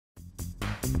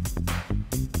Welcome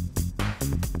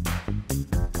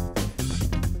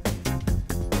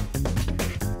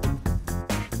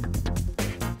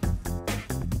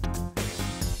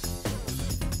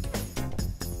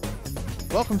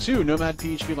to Nomad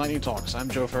PHP Lightning Talks. I'm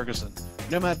Joe Ferguson.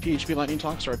 Nomad PHP Lightning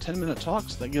Talks are 10-minute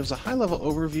talks that gives a high-level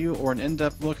overview or an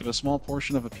in-depth look at a small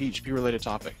portion of a PHP-related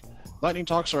topic. Lightning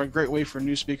Talks are a great way for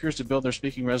new speakers to build their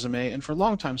speaking resume and for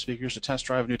long-time speakers to test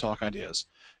drive new talk ideas.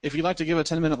 If you'd like to give a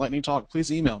 10-minute Lightning Talk,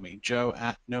 please email me,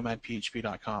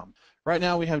 joe@nomadphp.com. Right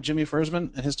now we have Jimmy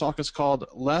Fersman, and his talk is called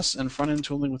Less and Front-End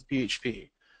Tooling with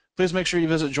PHP. Please make sure you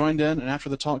visit Joined In, and after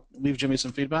the talk, leave Jimmy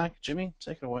some feedback. Jimmy,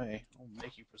 take it away. I'll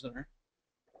make you presenter.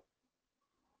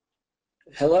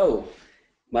 Hello,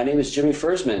 my name is Jimmy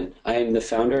Fersman. I am the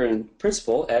founder and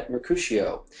principal at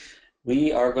Mercutio.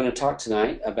 We are going to talk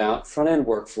tonight about front-end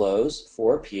workflows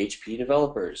for PHP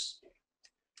developers.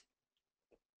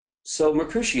 So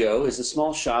Mercutio is a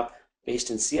small shop based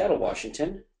in Seattle,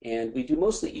 Washington, and we do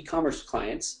mostly e-commerce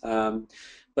clients,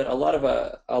 but a lot of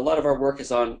our work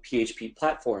is on PHP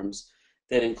platforms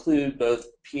that include both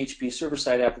PHP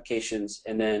server-side applications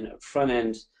and then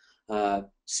front-end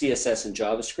CSS and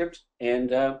JavaScript.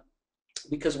 And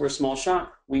because we're a small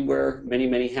shop, we wear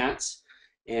many hats,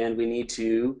 and we need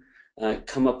to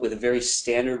come up with very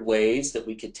standard ways that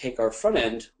we could take our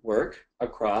front-end work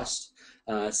across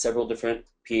several different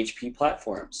PHP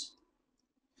platforms.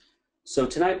 So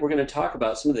tonight we're going to talk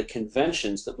about some of the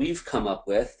conventions that we've come up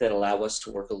with that allow us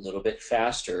to work a little bit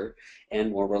faster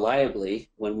and more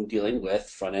reliably when we're dealing with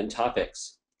front-end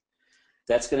topics.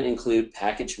 That's going to include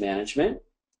package management,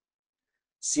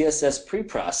 CSS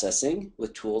pre-processing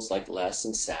with tools like Less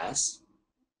and Sass,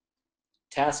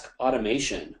 task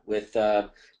automation with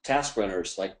task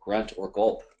runners like Grunt or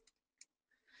Gulp,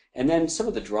 and then some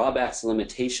of the drawbacks and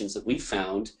limitations that we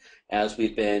found as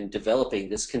we've been developing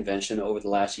this convention over the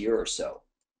last year or so.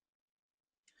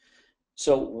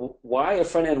 So why a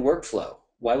front-end workflow?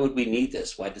 Why would we need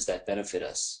this? Why does that benefit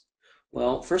us?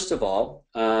 Well, first of all,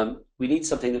 we need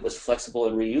something that was flexible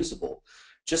and reusable.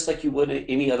 Just like you would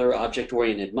any other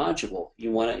object-oriented module,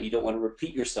 you don't want to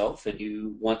repeat yourself, and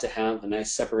you want to have a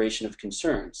nice separation of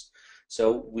concerns.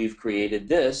 So we've created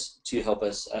this to help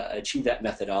us achieve that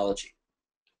methodology.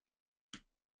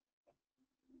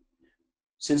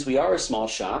 Since we are a small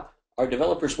shop, our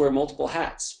developers wear multiple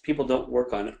hats. People don't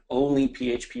work on only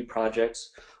PHP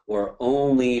projects or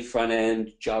only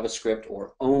front-end JavaScript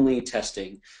or only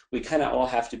testing. We kind of all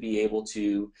have to be able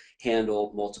to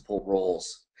handle multiple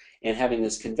roles. And having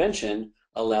this convention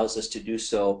allows us to do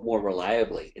so more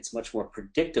reliably. It's much more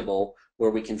predictable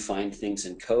where we can find things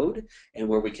in code and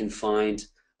where we can find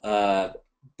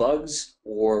bugs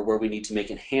or where we need to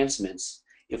make enhancements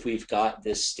if we've got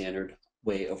this standard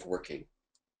way of working.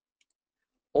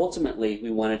 Ultimately,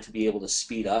 we wanted to be able to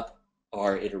speed up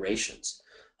our iterations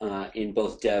in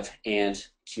both dev and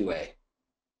QA.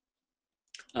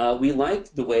 We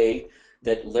like the way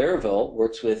that Laravel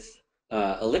works with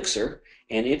Elixir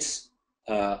and its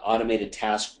automated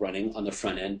task running on the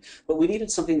front end, but we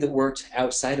needed something that worked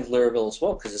outside of Laravel as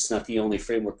well, because it's not the only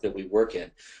framework that we work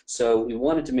in. So we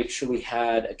wanted to make sure we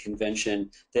had a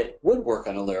convention that would work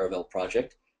on a Laravel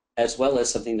project, as well as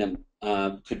something that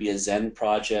could be a Zen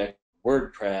project,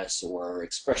 WordPress, or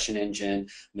Expression Engine,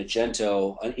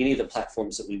 Magento, on any of the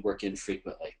platforms that we work in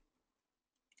frequently.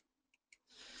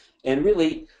 And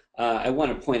really, I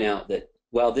want to point out that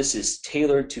while this is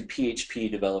tailored to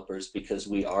PHP developers because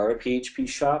we are a PHP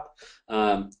shop,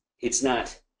 it's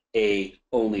not a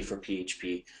only for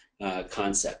PHP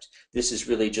concept. This is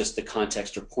really just the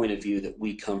context or point of view that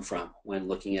we come from when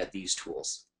looking at these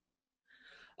tools.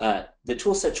 The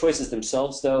toolset choices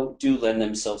themselves, though, do lend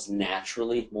themselves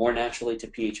naturally, more naturally to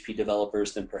PHP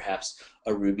developers than perhaps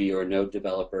a Ruby or a Node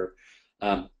developer.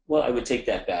 Well, I would take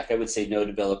that back. I would say Node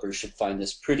developers should find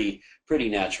this pretty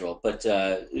natural, but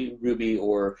Ruby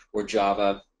or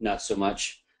Java, not so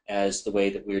much, as the way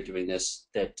that we're doing this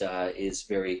that is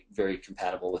very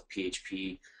compatible with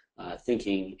PHP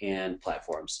thinking and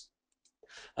platforms.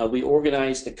 We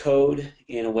organize the code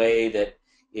in a way that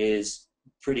is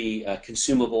pretty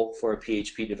consumable for a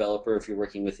PHP developer if you're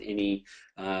working with any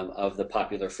of the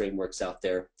popular frameworks out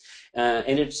there.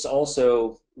 And it's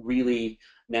also really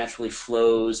naturally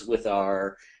flows with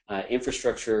our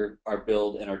infrastructure, our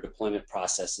build, and our deployment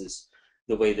processes,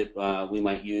 the way that we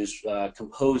might use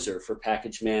Composer for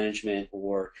package management,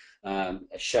 or a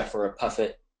Chef or a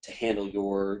Puppet to handle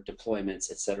your deployments,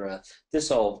 etc.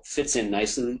 This all fits in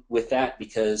nicely with that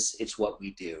because it's what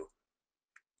we do.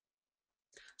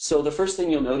 So the first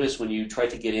thing you'll notice when you try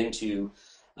to get into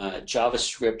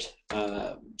JavaScript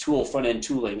tool front-end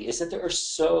tooling is that there are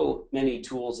so many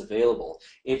tools available.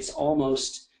 It's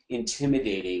almost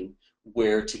intimidating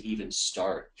where to even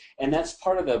start. And that's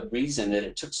part of the reason that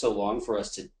it took so long for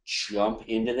us to jump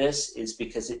into this, is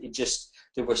because it just,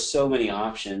 there were so many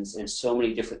options and so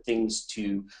many different things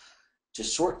to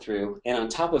sort through. And on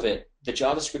top of it, the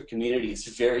JavaScript community is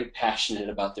very passionate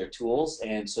about their tools,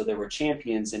 and so there were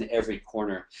champions in every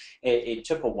corner. It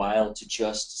took a while to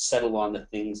just settle on the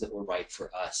things that were right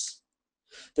for us.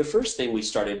 The first thing we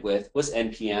started with was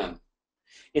NPM.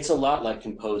 It's a lot like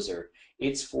Composer.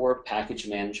 It's for package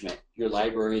management, your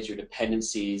libraries, your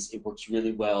dependencies. It works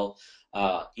really well.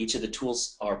 Each of the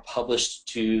tools are published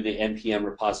to the NPM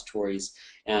repositories,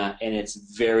 and it's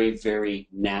very, very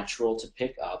natural to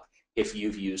pick up if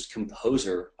you've used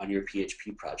Composer on your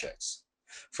PHP projects.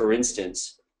 For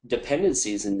instance,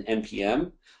 dependencies in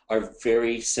NPM are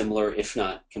very similar, if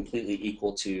not completely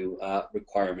equal to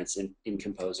requirements in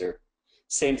Composer.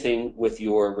 Same thing with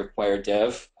your required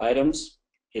dev items.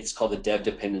 It's called a dev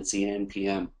dependency in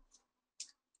NPM.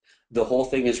 The whole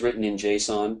thing is written in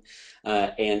JSON,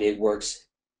 and it works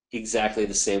exactly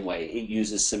the same way. It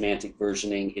uses semantic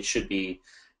versioning. It should be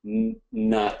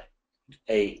not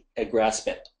a grasp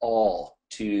at all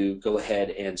to go ahead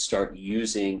and start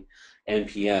using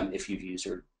NPM if you've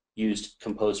used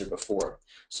Composer before.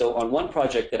 So on one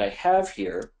project that I have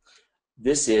here,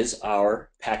 this is our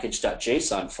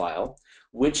package.json file,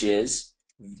 which is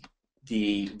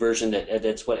the version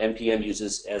that's what NPM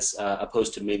uses, as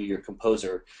opposed to maybe your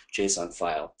Composer JSON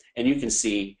file. And you can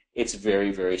see it's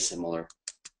very, very similar.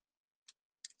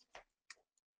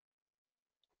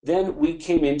 Then we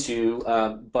came into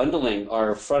bundling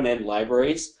our front-end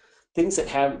libraries, things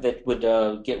that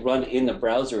would get run in the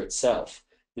browser itself,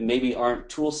 that maybe aren't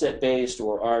toolset based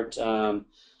or aren't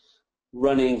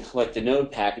running like the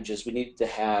Node packages. We needed to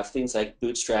have things like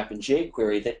Bootstrap and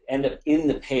jQuery that end up in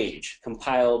the page,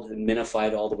 compiled and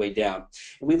minified all the way down.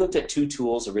 And we looked at two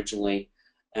tools originally.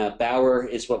 Bower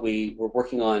is what we were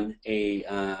working on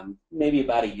maybe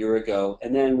about a year ago,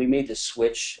 and then we made the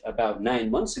switch about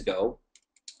 9 months ago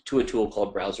to a tool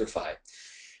called Browserify.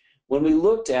 When we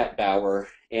looked at Bower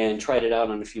and tried it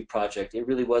out on a few projects, it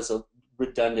really was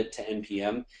redundant to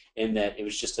NPM in that it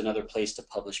was just another place to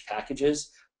publish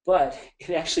packages, but it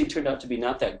actually turned out to be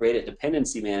not that great at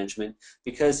dependency management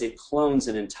because it clones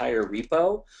an entire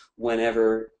repo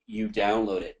whenever you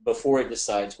download it before it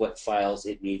decides what files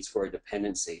it needs for a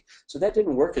dependency. So that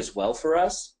didn't work as well for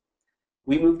us.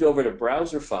 We moved over to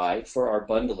Browserify for our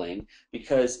bundling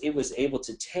because it was able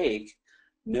to take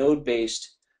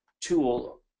Node-based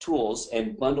tools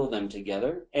and bundle them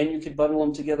together, and you could bundle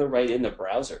them together right in the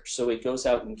browser. So it goes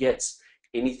out and gets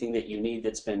anything that you need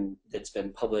that's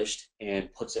been published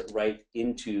and puts it right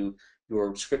into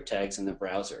your script tags in the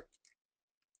browser.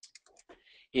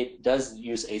 It does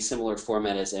use a similar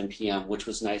format as NPM, which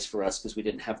was nice for us because we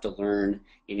didn't have to learn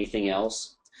anything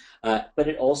else. But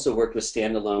it also worked with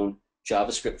standalone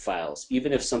JavaScript files.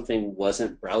 Even if something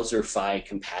wasn't Browserify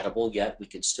compatible yet, we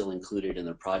could still include it in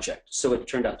the project. So it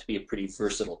turned out to be a pretty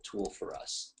versatile tool for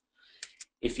us.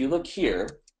 If you look here,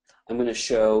 I'm going to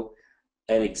show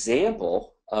an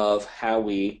example of how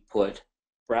we put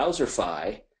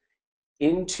Browserify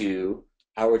into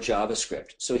our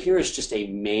JavaScript. So here is just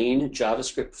a main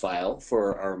JavaScript file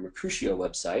for our Mercutio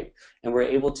website, and we're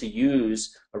able to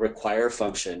use a require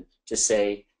function to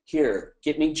say, here,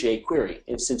 get me jQuery.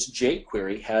 And since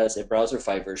jQuery has a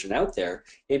Browserify version out there,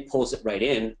 it pulls it right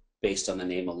in based on the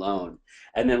name alone.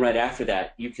 And then right after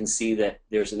that, you can see that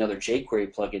there's another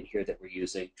jQuery plugin here that we're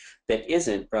using that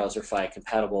isn't Browserify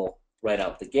compatible right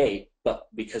out the gate, but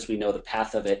because we know the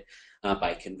path of it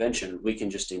by convention, we can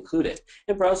just include it.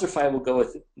 And Browserify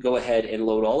will go ahead and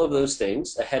load all of those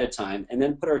things ahead of time and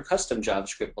then put our custom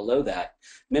JavaScript below that,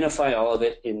 minify all of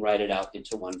it, and write it out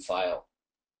into one file.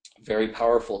 Very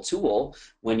powerful tool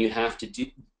when you have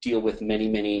to deal with many,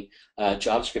 many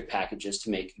JavaScript packages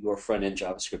to make your front-end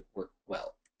JavaScript work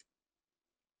well.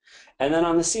 And then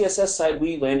on the CSS side,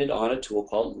 we landed on a tool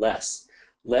called Less.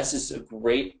 Less is a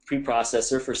great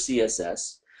preprocessor for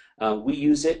CSS. We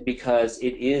use it because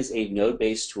it is a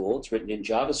node-based tool. It's written in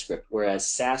JavaScript, whereas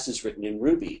Sass is written in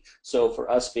Ruby. So for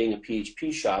us being a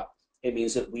PHP shop, it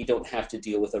means that we don't have to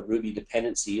deal with a Ruby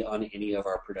dependency on any of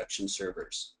our production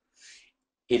servers.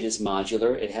 It is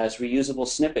modular. It has reusable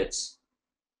snippets.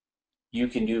 You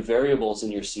can do variables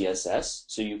in your CSS,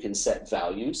 so you can set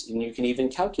values, and you can even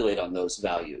calculate on those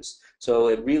values. So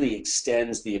it really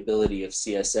extends the ability of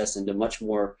CSS into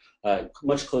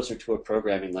much closer to a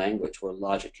programming language where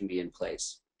logic can be in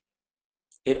place.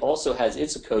 It also has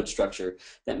its code structure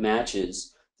that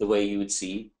matches the way you would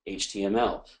see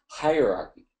HTML.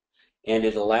 Hierarchy. And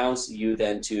it allows you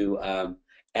then to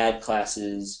add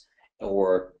classes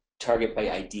or target by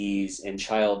IDs and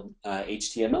child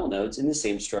HTML nodes in the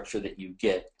same structure that you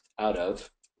get out of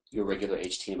your regular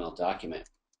HTML document.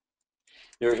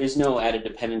 There is no added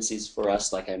dependencies for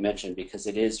us, like I mentioned, because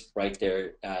it is right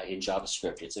there in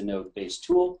JavaScript. It's a node-based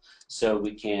tool, so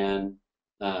we can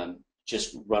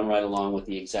just run right along with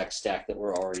the exact stack that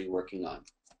we're already working on.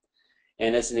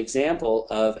 And as an example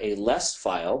of a less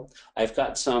file, I've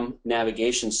got some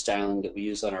navigation styling that we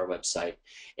use on our website.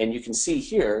 And you can see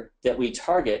here that we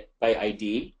target by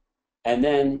ID, and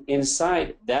then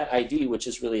inside that ID, which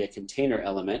is really a container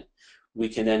element, we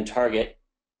can then target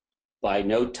by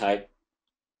node type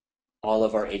all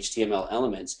of our HTML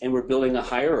elements, and we're building a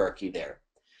hierarchy there.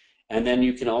 And then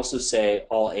you can also say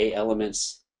all A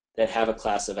elements that have a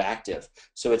class of active.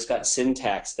 So it's got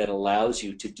syntax that allows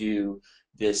you to do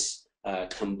this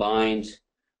combined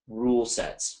rule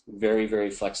sets. Very, very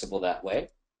flexible that way.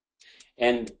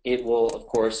 And it will, of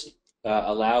course,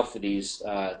 allow for these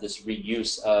this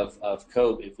reuse of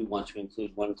code if we want to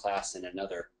include one class in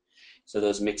another. So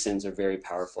those mix-ins are very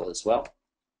powerful as well.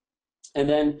 And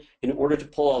then in order to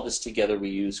pull all this together, we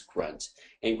use Grunt.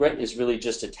 And Grunt is really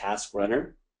just a task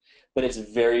runner, but it's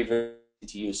very, very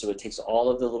easy to use. So it takes all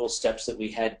of the little steps that we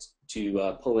had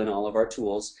to pull in all of our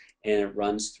tools, and it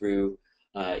runs through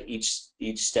each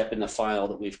step in the file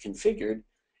that we've configured,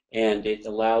 and it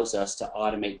allows us to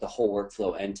automate the whole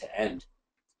workflow end to end.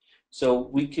 So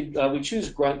we choose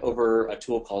Grunt over a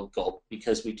tool called Gulp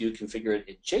because we do configure it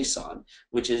in JSON,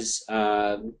 which is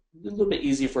a little bit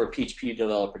easier for a PHP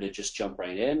developer to just jump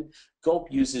right in.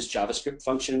 Gulp uses JavaScript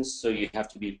functions, so you have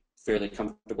to be fairly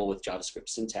comfortable with JavaScript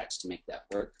syntax to make that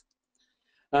work.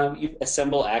 You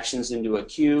assemble actions into a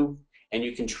queue, and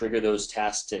you can trigger those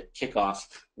tasks to kick off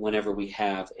whenever we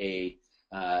have a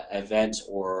event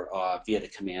or via the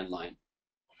command line.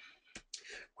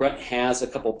 Grunt has a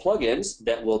couple plugins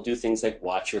that will do things like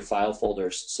watch your file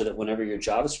folders so that whenever your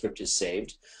JavaScript is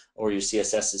saved or your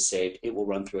CSS is saved, it will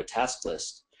run through a task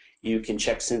list. You can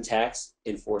check syntax,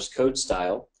 enforce code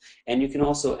style, and you can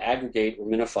also aggregate or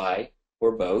minify,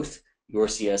 or both, your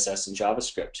CSS and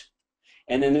JavaScript.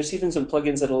 And then there's even some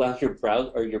plugins that allow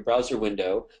your browser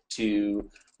window to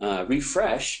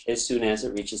refresh as soon as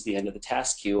it reaches the end of the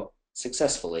task queue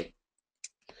successfully.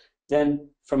 Then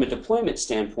from a deployment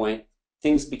standpoint,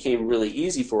 things became really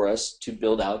easy for us to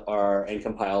build out and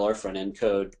compile our front-end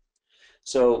code.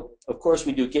 So, of course,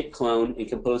 we do git clone and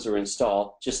composer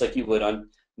install, just like you would on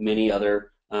many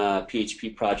other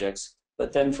PHP projects.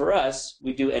 But then for us,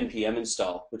 we do npm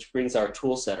install, which brings our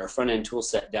toolset, our front-end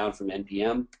toolset, down from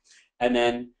npm. And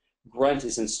then Grunt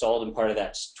is installed in part of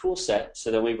that toolset,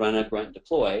 so then we run a Grunt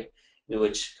deploy,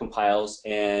 which compiles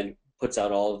and puts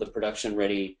out all of the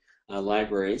production-ready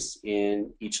libraries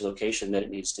in each location that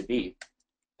it needs to be.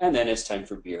 And then it's time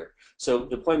for beer. So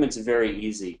deployment's very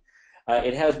easy.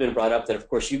 It has been brought up that, of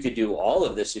course, you could do all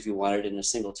of this if you wanted in a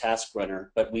single task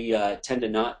runner, but we tend to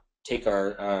not take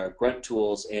our Grunt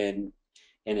tools and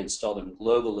install them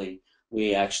globally.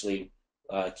 We actually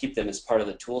keep them as part of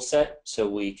the tool set, so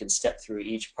we can step through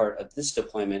each part of this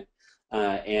deployment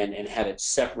and have it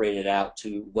separated out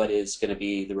to what is going to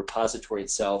be the repository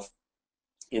itself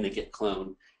in the git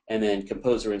clone, and then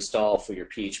composer install for your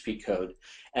PHP code.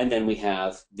 And then we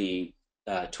have the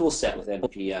tool set with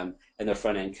npm and the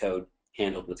front-end code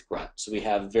handled with Grunt. So we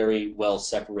have very well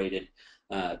separated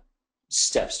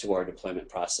steps to our deployment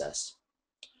process.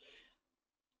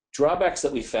 Drawbacks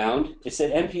that we found is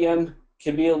that npm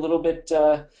can be a little bit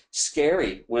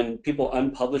scary when people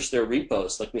unpublish their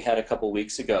repos, like we had a couple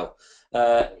weeks ago.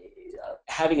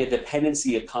 Having a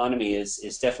dependency economy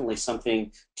is definitely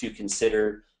something to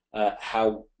consider.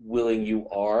 How willing you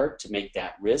are to make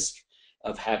that risk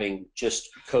of having just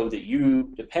code that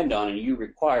you depend on and you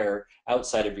require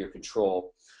outside of your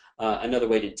control. Another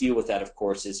way to deal with that, of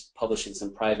course, is publishing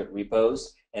some private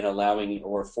repos and allowing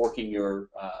or forking your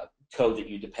code that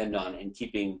you depend on and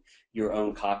keeping your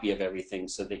own copy of everything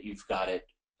so that you've got it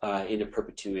into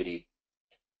perpetuity.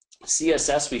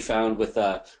 CSS we found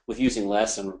with using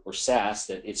less or Sass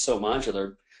that it's so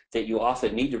modular that you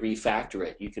often need to refactor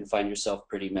it. You can find yourself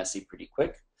pretty messy pretty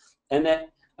quick. And then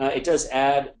it does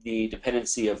add the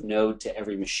dependency of node to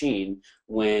every machine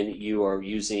when you are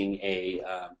using a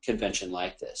convention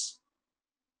like this.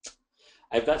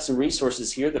 I've got some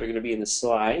resources here that are going to be in the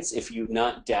slides. If you've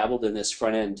not dabbled in this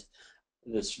front-end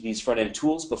these front-end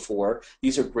tools before,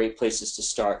 these are great places to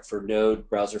start for Node,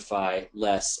 Browserify,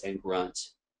 Less, and Grunt.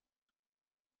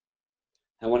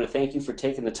 I want to thank you for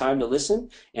taking the time to listen.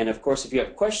 And of course, if you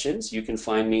have questions, you can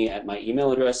find me at my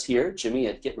email address here,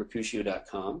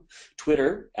 jimmy@getmercutio.com,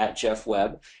 Twitter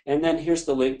 @JeffWebb, and then here's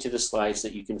the link to the slides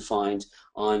that you can find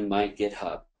on my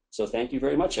GitHub. So thank you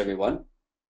very much, everyone.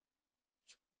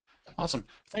 Awesome.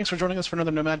 Thanks for joining us for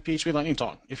another Nomad PHP Lightning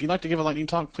Talk. If you'd like to give a lightning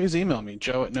talk, please email me,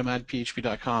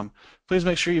 joe@nomadphp.com. Please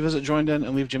make sure you visit Joined In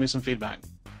and leave Jimmy some feedback.